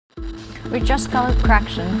We just got a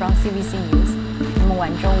correction from CBC News. Meng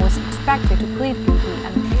Wanzhou was expected to plead guilty,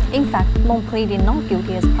 and in fact, Meng pleaded not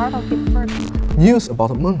guilty as part of the first. News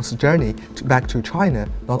about Meng's journey back to China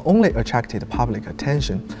not only attracted public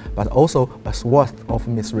attention, but also a swath of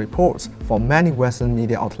misreports from many Western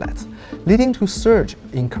media outlets, leading to surge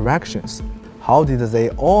in corrections. How did they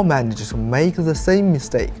all manage to make the same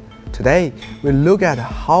mistake? Today, we look at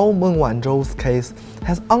how Meng Wanzhou's case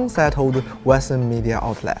has unsettled Western media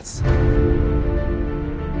outlets.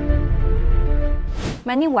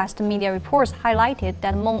 Many Western media reports highlighted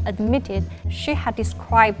that Meng admitted she had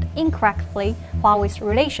described incorrectly Huawei's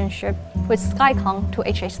relationship with Skycom to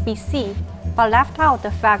HSBC, but left out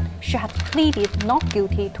the fact she had pleaded not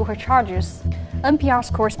guilty to her charges. NPR's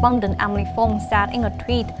correspondent Emily Fong said in a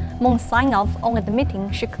tweet, Meng signed off on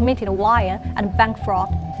admitting she committed wire and bank fraud.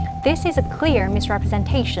 This is a clear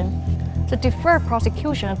misrepresentation. The deferred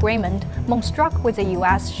prosecution agreement Meng struck with the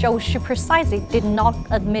US shows she precisely did not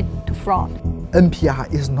admit to fraud.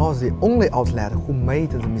 NPR is not the only outlet who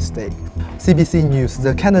made the mistake. CBC News,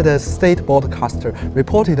 the Canada's state broadcaster,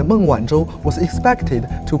 reported Meng Wanzhou was expected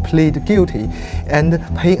to plead guilty and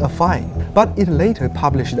pay a fine, but it later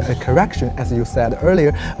published a correction, as you said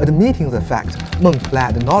earlier, admitting the fact Meng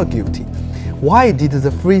pled not guilty. Why did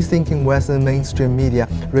the free-thinking Western mainstream media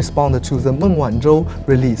respond to the Meng Wanzhou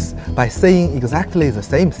release by saying exactly the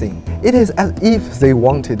same thing? It is as if they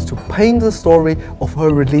wanted to paint the story of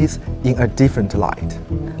her release in a different light.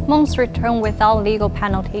 Meng's return without legal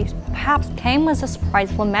penalties perhaps came as a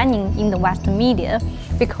surprise for many in the Western media,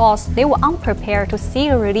 because they were unprepared to see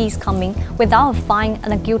a release coming without a fine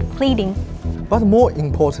and a guilt pleading. But more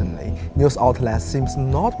importantly, news outlets seem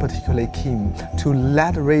not particularly keen to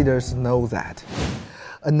let readers know that.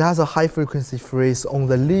 Another high-frequency phrase on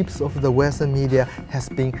the lips of the Western media has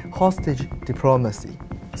been hostage diplomacy.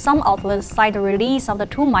 Some outlets cite the release of the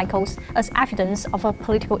two Michaels as evidence of a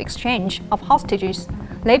political exchange of hostages,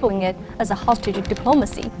 labeling it as a hostage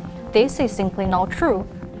diplomacy. This is simply not true.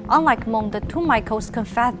 Unlike Meng, the two Michaels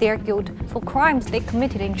confessed their guilt for crimes they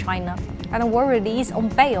committed in China and were released on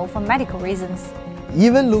bail for medical reasons.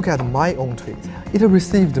 Even look at my own tweet. It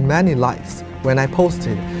received many likes when I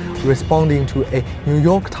posted, responding to a New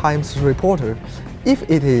York Times reporter. If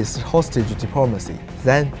it is hostage diplomacy,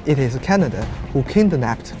 then it is Canada who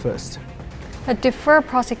kidnapped first. A deferred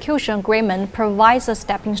prosecution agreement provides a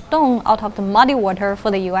stepping stone out of the muddy water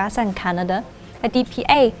for the US and Canada. A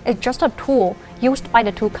DPA is just a tool used by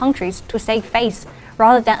the two countries to save face,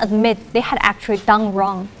 rather than admit they had actually done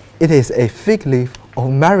wrong. It is a fig leaf of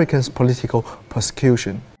Americans' political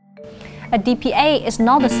persecution. A DPA is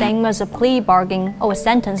not the same as a plea bargain or a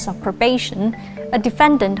sentence of probation. A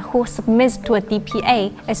defendant who submits to a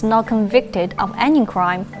DPA is not convicted of any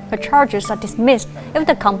crime. The charges are dismissed if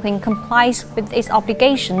the company complies with its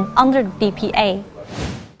obligation under the DPA.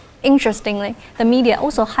 Interestingly, the media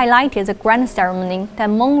also highlighted the grand ceremony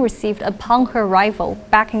that Meng received upon her arrival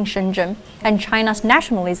back in Shenzhen, and China's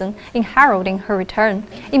nationalism in heralding her return,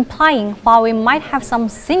 implying Huawei might have some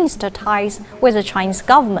sinister ties with the Chinese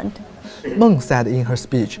government. Meng said in her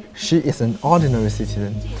speech she is an ordinary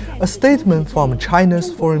citizen. A statement from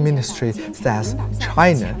China's foreign ministry says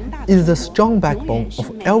China is the strong backbone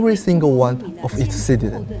of every single one of its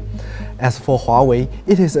citizens. As for Huawei,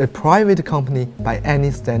 it is a private company by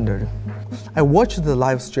any standard. I watched the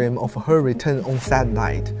live stream of her return on Saturday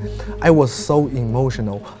night. I was so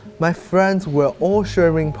emotional. My friends were all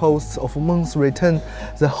sharing posts of Meng's return.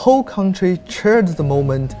 The whole country cheered the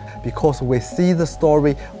moment because we see the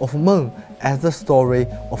story of Meng as the story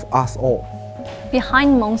of us all.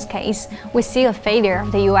 Behind Meng's case, we see a failure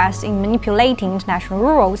of the US in manipulating international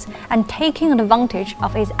rules and taking advantage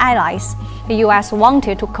of its allies. The US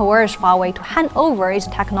wanted to coerce Huawei to hand over its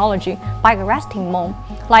technology by arresting Meng,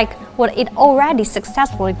 like what it already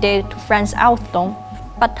successfully did to France Alstom.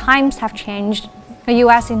 But times have changed. The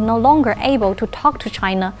US is no longer able to talk to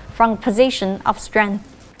China from a position of strength.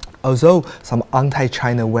 Although some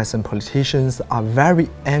anti-China Western politicians are very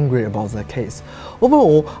angry about the case,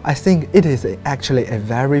 overall, I think it is actually a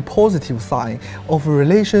very positive sign of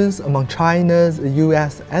relations among China, the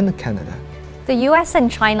US, and Canada. The US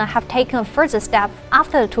and China have taken a further step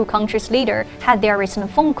after the two countries' leaders had their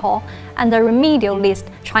recent phone call, and the remedial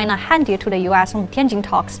list China handed to the US on Tianjin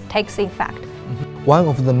talks takes effect. One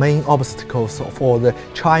of the main obstacles for the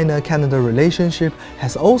China-Canada relationship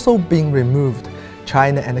has also been removed.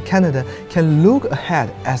 China and Canada can look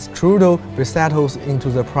ahead as Trudeau resettles into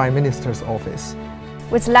the Prime Minister's office.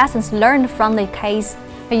 With lessons learned from the case,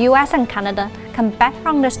 the US and Canada can better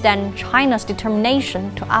understand China's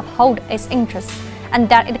determination to uphold its interests and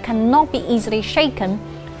that it cannot be easily shaken.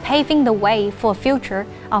 paving the way for a future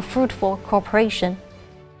of fruitful cooperation.